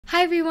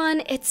Hi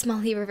everyone, it's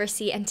Molly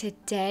Riversea, and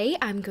today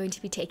I'm going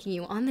to be taking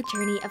you on the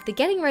journey of the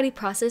getting ready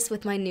process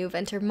with my new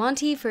eventer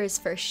Monty for his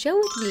first show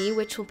with me,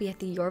 which will be at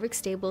the Jorvik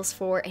Stables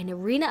for an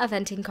arena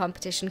eventing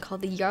competition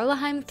called the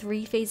Jarlaheim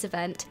Three-Phase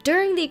Event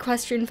during the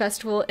Equestrian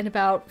Festival in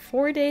about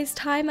 4 days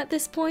time at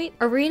this point.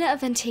 Arena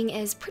eventing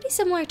is pretty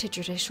similar to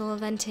traditional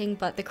eventing,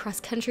 but the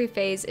cross-country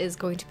phase is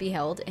going to be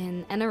held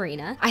in an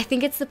arena. I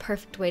think it's the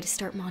perfect way to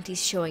start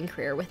Monty's showing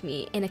career with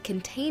me in a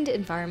contained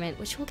environment,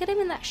 which will get him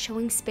in that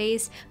showing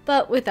space,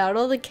 but without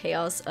all the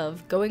chaos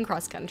of going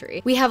cross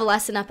country. We have a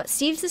lesson up at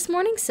Steve's this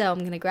morning, so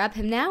I'm gonna grab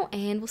him now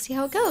and we'll see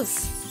how it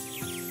goes.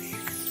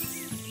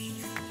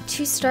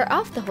 To start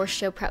off the horse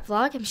show prep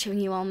vlog, I'm showing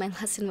you all my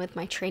lesson with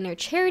my trainer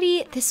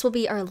Charity. This will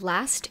be our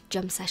last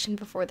jump session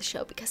before the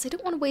show because I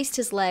don't want to waste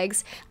his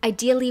legs.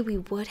 Ideally, we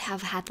would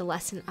have had the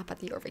lesson up at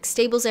the Jorvik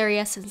Stables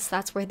area since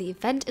that's where the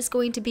event is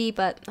going to be,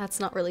 but that's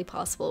not really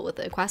possible with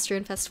the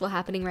Equestrian Festival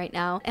happening right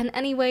now. And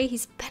anyway,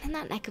 he's been in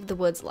that neck of the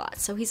woods a lot,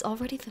 so he's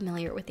already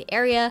familiar with the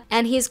area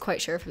and he's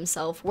quite sure of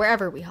himself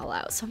wherever we haul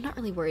out. So I'm not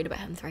really worried about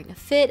him throwing a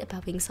fit,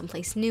 about being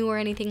someplace new or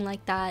anything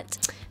like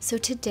that. So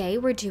today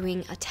we're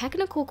doing a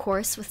technical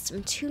course with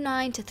some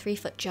 2.9 to 3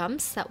 foot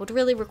jumps that would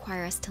really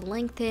require us to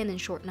lengthen and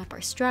shorten up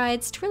our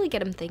strides to really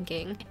get him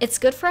thinking. It's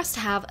good for us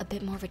to have a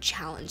bit more of a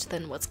challenge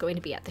than what's going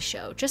to be at the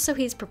show, just so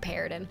he's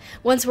prepared, and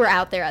once we're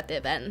out there at the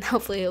event,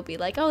 hopefully he'll be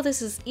like, oh,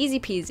 this is easy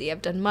peasy,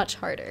 I've done much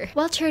harder.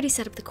 While Charity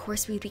set up the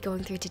course we'd be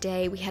going through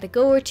today, we had a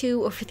go or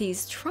two over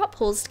these trot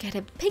poles to get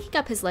him picking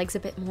up his legs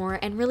a bit more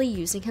and really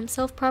using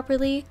himself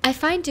properly. I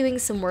find doing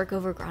some work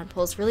over ground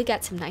poles really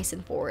gets him nice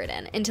and forward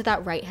and into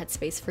that right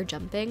headspace for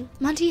jumping.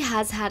 Monty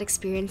has had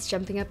experience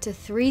jumping up to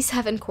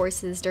 3-7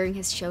 courses during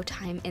his show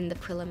time in the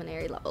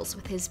preliminary levels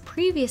with his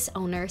previous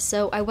owner,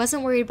 so I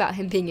wasn't worried about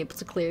him being able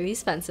to clear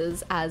these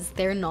fences as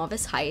their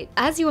novice height.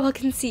 As you all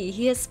can see,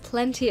 he has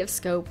plenty of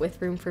scope with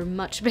room for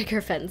much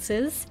bigger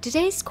fences.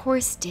 Today's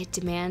course did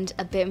demand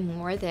a bit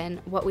more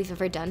than what we've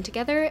ever done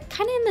together,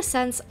 kind of in the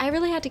sense I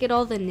really had to get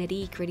all the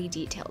nitty-gritty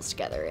details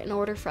together in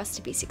order for us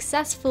to be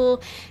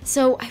successful,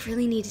 so I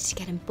really needed to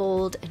get him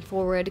bold and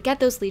forward, get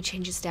those lead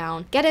changes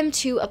down, get him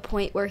to a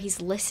point where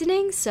he's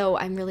listening, so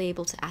I'm really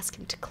able to ask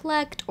him to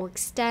collect or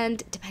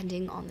extend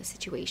depending on the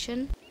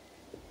situation.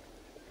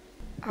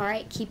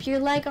 Alright, keep your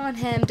leg on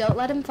him, don't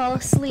let him fall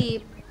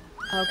asleep.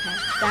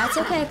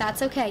 Okay,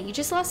 that's okay. You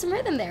just lost some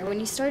rhythm there when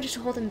you started to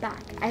hold him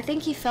back. I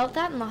think you felt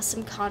that and lost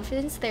some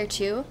confidence there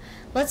too.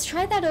 Let's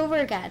try that over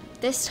again.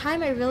 This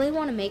time I really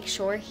want to make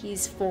sure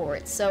he's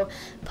forward, so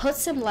put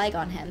some leg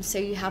on him so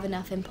you have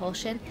enough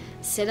impulsion.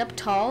 Sit up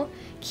tall,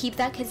 keep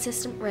that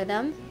consistent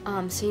rhythm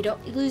so you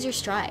don't lose your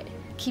stride.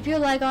 Keep your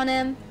leg on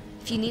him.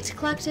 If you need to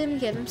collect him,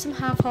 give him some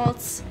half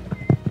halts.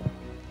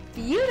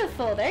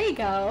 Beautiful, there you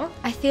go.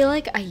 I feel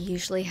like I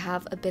usually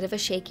have a bit of a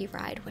shaky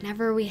ride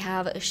whenever we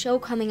have a show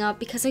coming up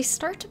because I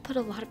start to put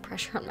a lot of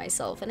pressure on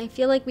myself and I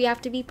feel like we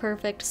have to be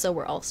perfect, so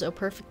we're also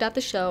perfect at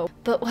the show.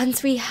 But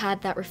once we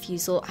had that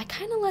refusal, I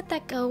kind of let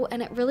that go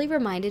and it really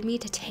reminded me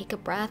to take a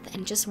breath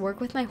and just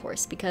work with my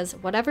horse because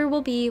whatever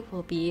will be,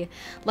 will be.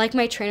 Like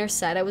my trainer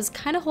said, I was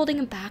kind of holding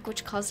him back,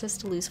 which caused us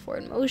to lose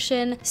forward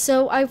motion.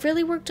 So I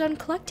really worked on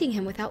collecting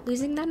him without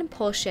losing that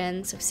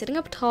impulsion. So sitting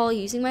up tall,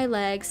 using my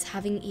legs,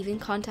 having even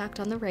contact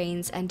on the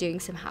reins, and doing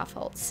some half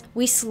halts.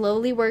 We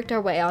slowly worked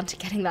our way on to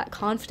getting that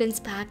confidence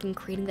back and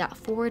creating that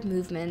forward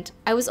movement.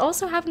 I was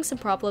also having some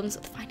problems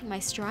with finding my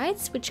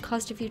strides, which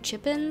caused a few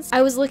chip-ins.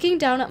 I was looking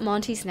down at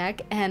Monty's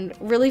neck and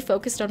really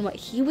focused on what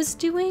he was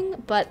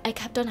doing, but I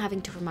kept on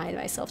having to remind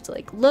myself to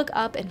like look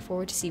up and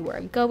forward to see where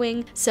I'm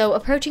going. So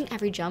approaching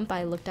every jump,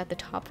 I looked at the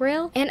top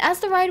rail, and as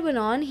the ride went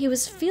on, he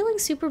was feeling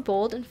super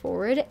bold and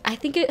forward. I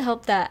think it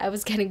helped that I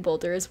was getting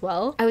bolder as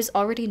well. I was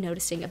already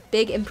noticing a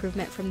big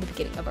improvement from the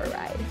beginning of our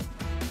ride.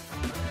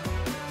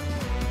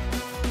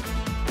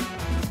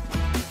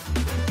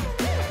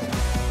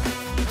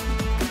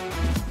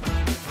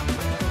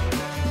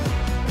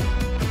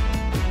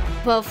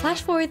 Well,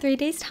 flash forward 3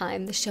 days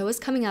time, the show is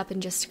coming up in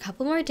just a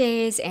couple more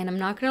days, and I'm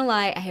not gonna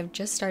lie, I have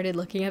just started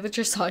looking at the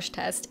dressage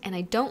test, and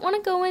I don't want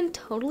to go in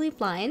totally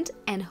blind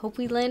and hope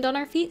we land on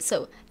our feet,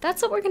 so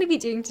that's what we're gonna be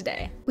doing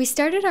today. We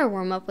started our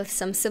warm-up with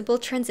some simple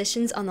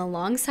transitions on the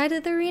long side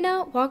of the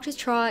arena, walk to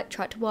trot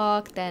to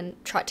walk, then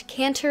trot to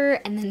canter,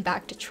 and then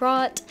back to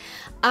trot.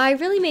 I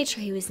really made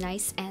sure he was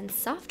nice and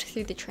soft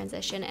through the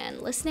transition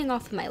and listening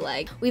off of my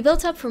leg. We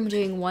built up from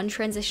doing 1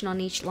 transition on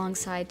each long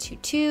side to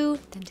 2,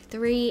 then to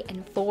 3,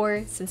 and 4,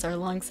 since our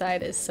long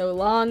side is so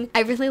long. I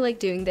really like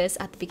doing this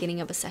at the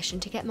beginning of a session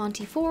to get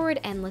Monty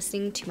forward and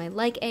listening to my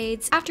leg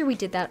aids. After we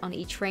did that on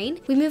each rein,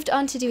 we moved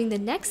on to doing the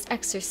next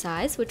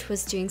exercise, which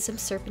was doing some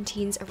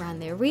serpentines around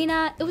the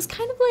arena. It was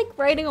kind of like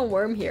riding a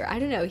worm here. I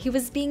don't know, he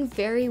was being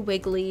very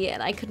wiggly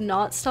and I could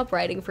not stop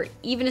riding for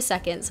even a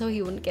second so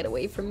he wouldn't get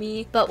away from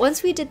me. But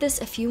once we did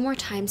this a few more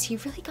times, he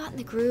really got in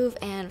the groove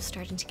and was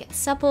starting to get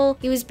supple.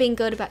 He was being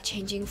good about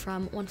changing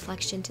from one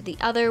flexion to the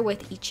other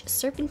with each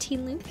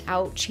serpentine loop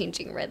without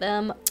changing rhythm.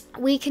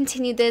 We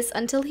continued this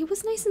until he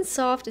was nice and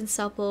soft and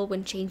supple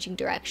when changing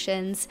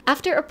directions.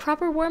 After a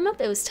proper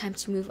warm-up, it was time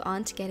to move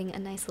on to getting a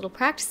nice little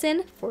practice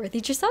in for the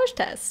dressage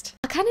test.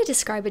 I'll kind of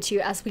describe it to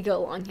you as we go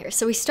along here.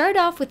 So we start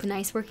off with a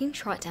nice working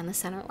trot down the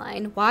center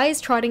line. Why is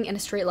trotting in a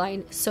straight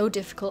line so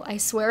difficult? I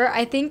swear,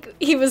 I think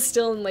he was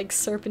still in like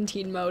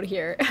serpentine mode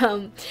here.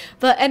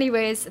 But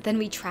anyways, then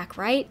we track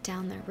right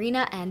down the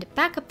arena and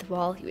back up the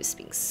wall. He was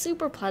being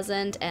super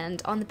pleasant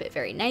and on the bit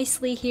very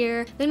nicely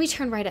here. Then we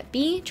turn right at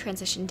B,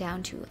 transition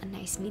down to a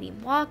nice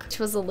medium walk, which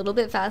was a little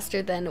bit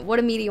faster than what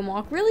a medium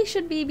walk really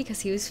should be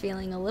because he was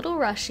feeling a little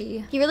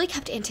rushy. He really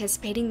kept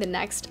anticipating the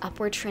next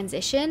upward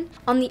transition.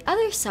 On the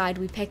other side,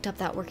 we picked up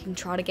that working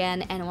trot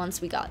again, and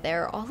once we got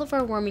there, all of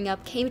our warming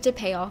up came to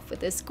pay off with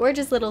this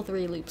gorgeous little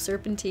 3-loop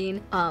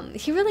serpentine.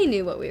 He really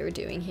knew what we were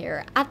doing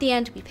here. At the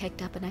end, we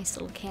picked up a nice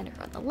little canter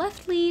on the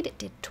left lead,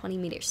 did a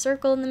 20-meter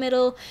circle in the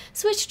middle,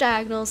 switched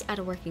diagonals at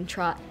a working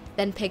trot,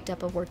 then picked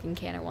up a working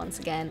canter once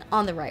again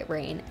on the right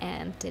rein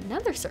and did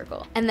another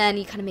circle. And then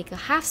you kind of make a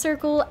half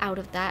circle out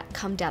of that,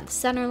 come down the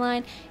center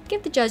line,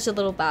 give the judge a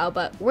little bow,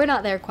 but we're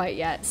not there quite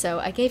yet. So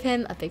I gave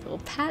him a big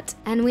old pat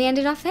and we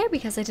ended off there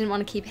because I didn't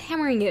want to keep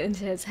hammering it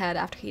into his head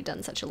after he'd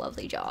done such a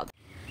lovely job.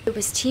 It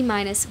was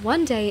T-minus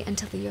 1 day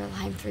until the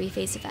Jarlaheim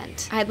Three-Phase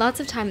Event. I had lots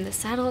of time in the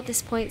saddle at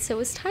this point, so it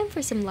was time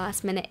for some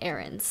last-minute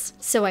errands.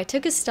 So I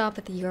took a stop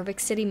at the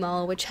Jorvik City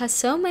Mall, which has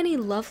so many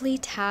lovely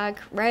tag,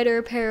 rider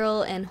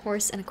apparel, and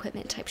horse and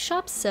equipment type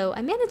shops, so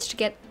I managed to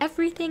get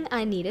everything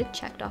I needed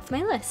checked off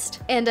my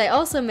list. And I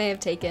also may have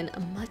taken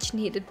a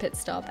much-needed pit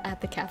stop at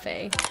the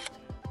cafe.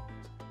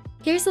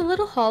 Here's a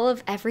little haul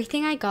of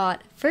everything I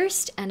got.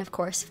 First, and of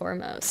course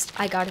foremost,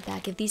 I got a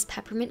bag of these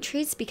peppermint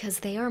treats because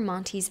they are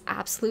Monty's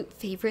absolute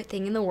favorite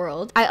thing in the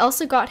world. I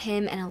also got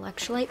him an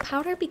electrolyte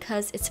powder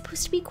because it's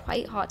supposed to be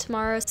quite hot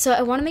tomorrow, so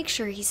I want to make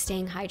sure he's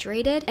staying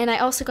hydrated. And I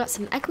also got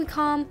some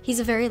Equicom. He's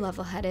a very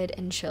level-headed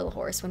and chill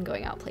horse when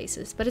going out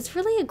places, but it's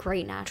really a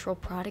great natural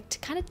product to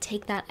kind of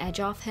take that edge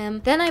off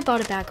him. Then I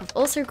bought a bag of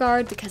ulcer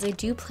guard because I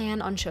do plan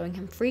on showing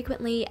him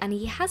frequently, and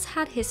he has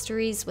had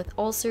histories with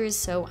ulcers,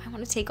 so I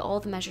want to take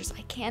all the measures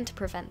I can to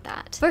prevent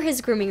that. For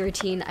his grooming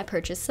routine, I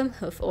purchased some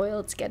hoof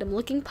oil to get him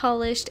looking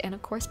polished, and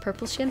of course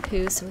purple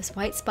shampoo so his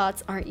white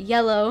spots aren't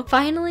yellow.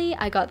 Finally,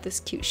 I got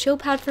this cute show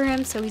pad for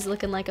him so he's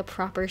looking like a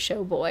proper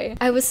show boy.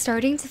 I was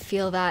starting to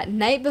feel that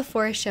night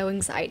before a show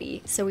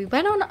anxiety, so we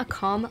went on a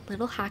calm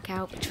little hack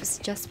out, which was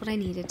just what I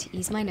needed to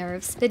ease my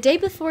nerves. The day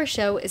before a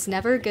show is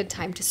never a good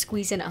time to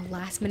squeeze in a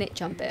last minute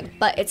jump in,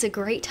 but it's a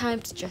great time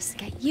to just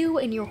get you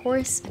and your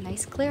horse a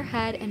nice clear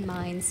head and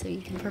mind so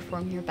you can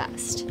perform your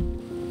best.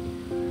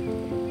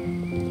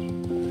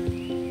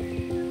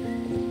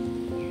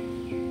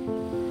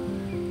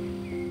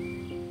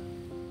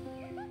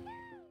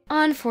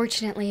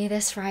 Unfortunately,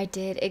 this ride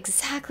did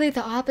exactly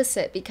the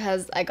opposite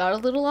because I got a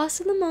little lost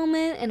in the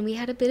moment and we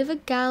had a bit of a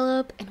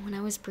gallop, and when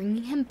I was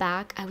bringing him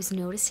back, I was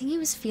noticing he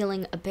was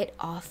feeling a bit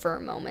off for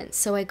a moment.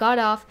 So I got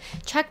off,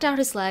 checked out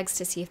his legs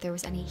to see if there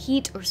was any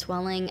heat or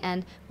swelling,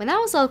 and when that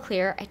was all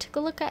clear, I took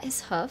a look at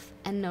his hoof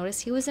and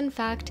noticed he was in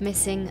fact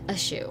missing a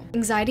shoe.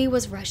 Anxiety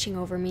was rushing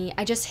over me.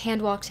 I just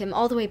hand walked him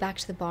all the way back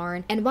to the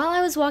barn, and while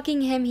I was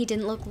walking him, he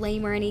didn't look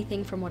lame or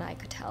anything from what I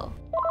could tell.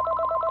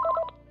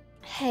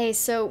 Hey,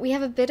 so we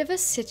have a bit of a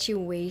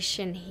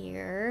situation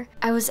here.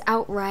 I was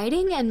out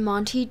riding and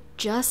Monty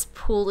just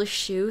pulled a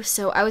shoe,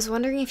 so I was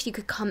wondering if you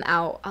could come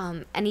out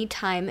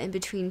anytime in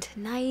between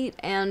tonight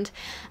and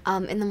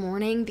in the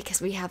morning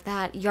because we have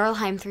that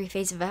Jarlaheim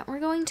Three-Phase Event we're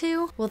going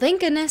to. Well,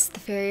 thank goodness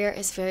the farrier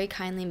is very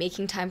kindly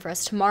making time for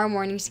us tomorrow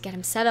morning to get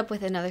him set up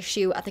with another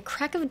shoe at the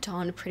crack of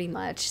dawn pretty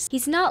much.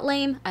 He's not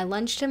lame, I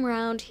lunged him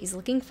around, he's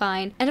looking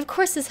fine, and of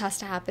course this has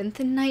to happen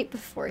the night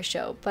before a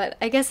show, but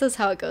I guess that's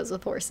how it goes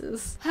with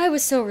horses. I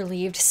was so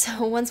relieved,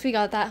 so once we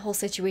got that whole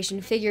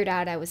situation figured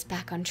out, I was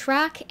back on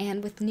track,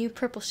 and with the new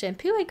purple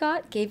shampoo I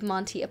got, gave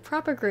Monty a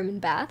proper groom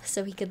and bath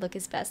so he could look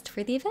his best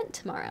for the event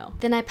tomorrow.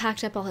 Then I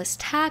packed up all his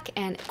tack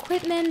and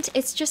equipment.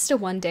 It's just a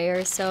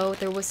one-dayer, so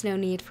there was no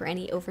need for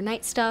any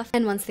overnight stuff,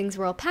 and once things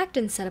were all packed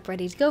and set up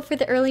ready to go for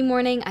the early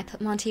morning, I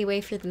put Monty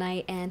away for the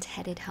night and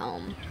headed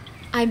home.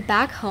 I'm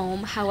back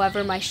home,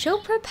 however my show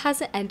prep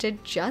hasn't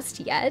ended just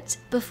yet.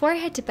 Before I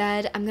head to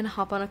bed, I'm gonna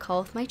hop on a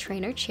call with my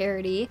trainer,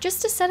 Charity,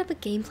 just to set up a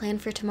game plan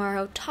for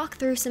tomorrow, talk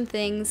through some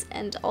things,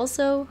 and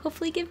also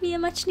hopefully give me a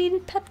much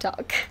needed pep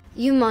talk.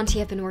 You and Monty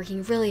have been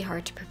working really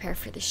hard to prepare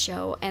for the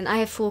show, and I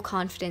have full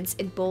confidence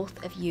in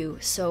both of you,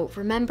 so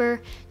remember,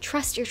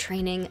 trust your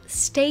training,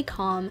 stay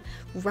calm,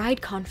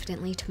 ride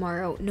confidently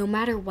tomorrow, no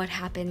matter what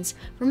happens.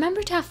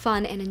 Remember to have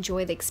fun and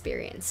enjoy the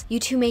experience. You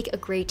two make a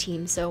great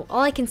team, so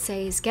all I can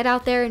say is get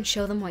out there and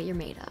show them what you're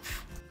made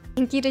of.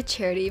 Thank you to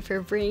Charity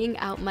for bringing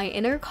out my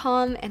inner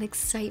calm and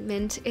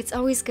excitement. It's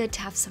always good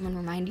to have someone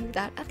remind you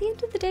that at the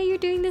end of the day, you're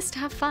doing this to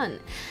have fun.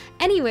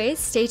 Anyways,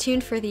 stay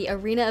tuned for the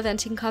arena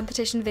eventing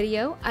competition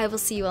video. I will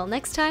see you all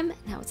next time.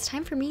 Now it's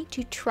time for me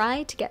to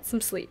try to get some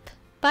sleep.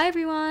 Bye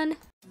everyone!